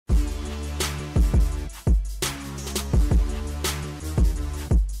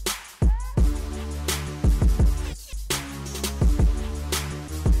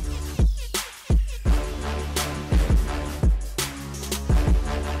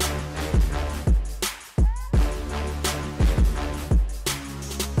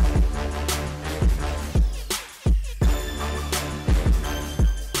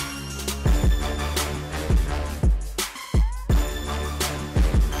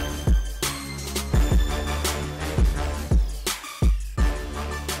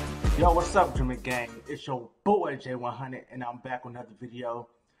Yo, what's up, Dreaming Gang? It's your boy J100, and I'm back with another video.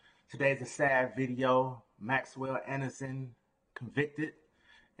 Today's a sad video. Maxwell Anderson convicted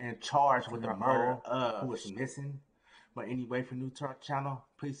and charged with the murder of who was missing. But anyway, if you're new to our channel,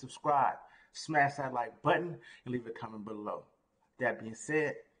 please subscribe, smash that like button, and leave a comment below. That being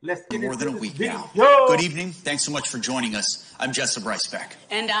said, let's get more into than a this week video. now. Yo! Good evening. Thanks so much for joining us. I'm Jessa Brycebeck.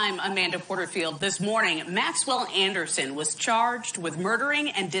 And I'm Amanda Porterfield. This morning, Maxwell Anderson was charged with murdering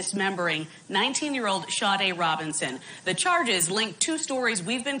and dismembering 19-year-old Sade Robinson. The charges link two stories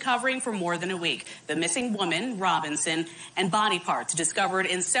we've been covering for more than a week: the missing woman, Robinson, and body parts discovered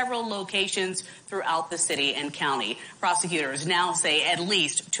in several locations throughout the city and county. Prosecutors now say at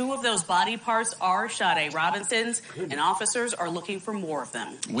least two of those body parts are Sade Robinson's, and officers are looking for more of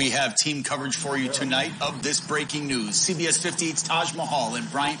them. We have team coverage for you tonight of this breaking news. CBS 58's Taj Mahal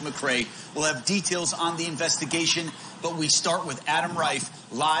and Bryant McRae will have details on the investigation, but we start with Adam Reif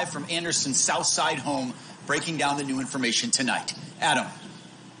live from Anderson's Southside home, breaking down the new information tonight. Adam.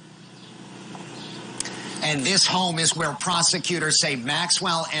 And this home is where prosecutors say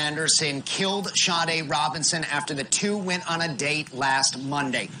Maxwell Anderson killed Sade Robinson after the two went on a date last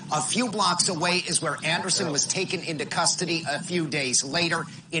Monday. A few blocks away is where Anderson was taken into custody a few days later.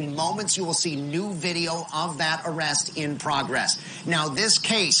 In moments, you will see new video of that arrest in progress. Now, this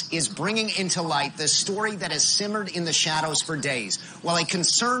case is bringing into light the story that has simmered in the shadows for days. While a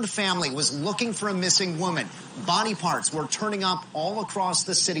concerned family was looking for a missing woman, body parts were turning up all across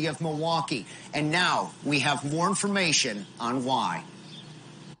the city of Milwaukee. And now we have more information on why.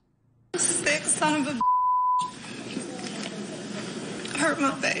 Sick son of a hurt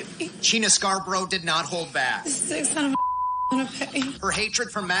my baby. Sheena Scarborough did not hold back. Sick son of a gonna pay. Her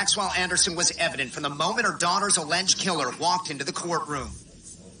hatred for Maxwell Anderson was evident from the moment her daughter's alleged killer walked into the courtroom.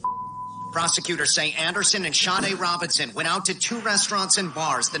 Prosecutors say Anderson and Sade Robinson went out to two restaurants and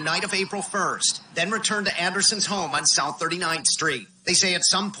bars the night of April 1st, then returned to Anderson's home on South 39th Street. They say at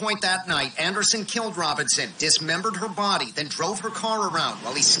some point that night, Anderson killed Robinson, dismembered her body, then drove her car around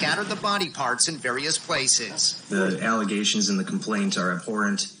while he scattered the body parts in various places. The allegations in the complaint are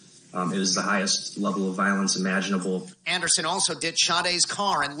abhorrent. It was the highest level of violence imaginable. Anderson also ditched Sade's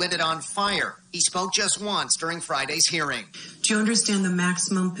car and lit it on fire. He spoke just once during Friday's hearing. Do you understand the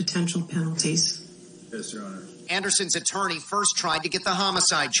maximum potential penalties? Yes, Your Honor. Anderson's attorney first tried to get the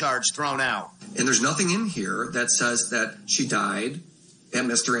homicide charge thrown out. And there's nothing in here that says that she died at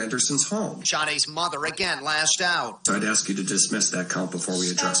Mr. Anderson's home. Sade's mother again lashed out. So I'd ask you to dismiss that count before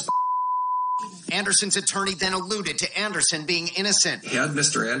we address. Anderson's attorney then alluded to Anderson being innocent. Had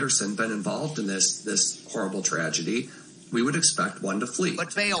Mr. Anderson been involved in this horrible tragedy, we would expect one to flee.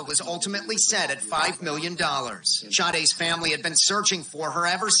 But bail was ultimately set at $5 million. Sade's family had been searching for her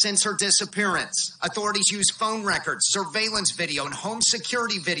ever since her disappearance. Authorities used phone records, surveillance video, and home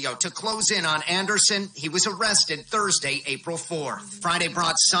security video to close in on Anderson. He was arrested Thursday, April 4th. Friday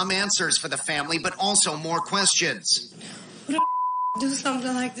brought some answers for the family, but also more questions. Do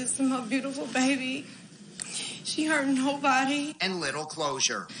something like this to my beautiful baby. She hurt nobody. And little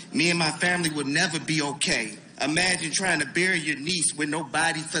closure. Me and my family would never be okay. Imagine trying to bury your niece with no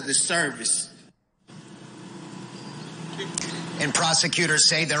body for the service. And prosecutors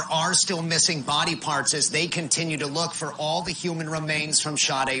say there are still missing body parts as they continue to look for all the human remains from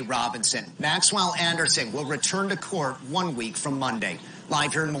Sade Robinson. Maxwell Anderson will return to court 1 week from Monday.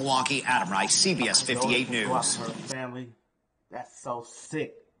 Live here in Milwaukee, Adam Rice, CBS 58 News. Her family, that's so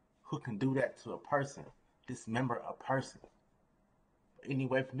sick. Who can do that to a person? Dismember a person. But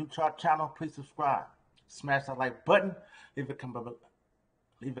anyway, if you're new to our channel, please subscribe. Smash that like button. Leave a comment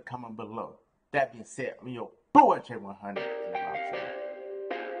below. That being said, I'm your boy J100. And I'm outside.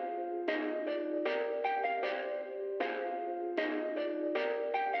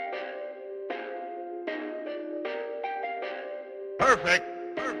 Perfect.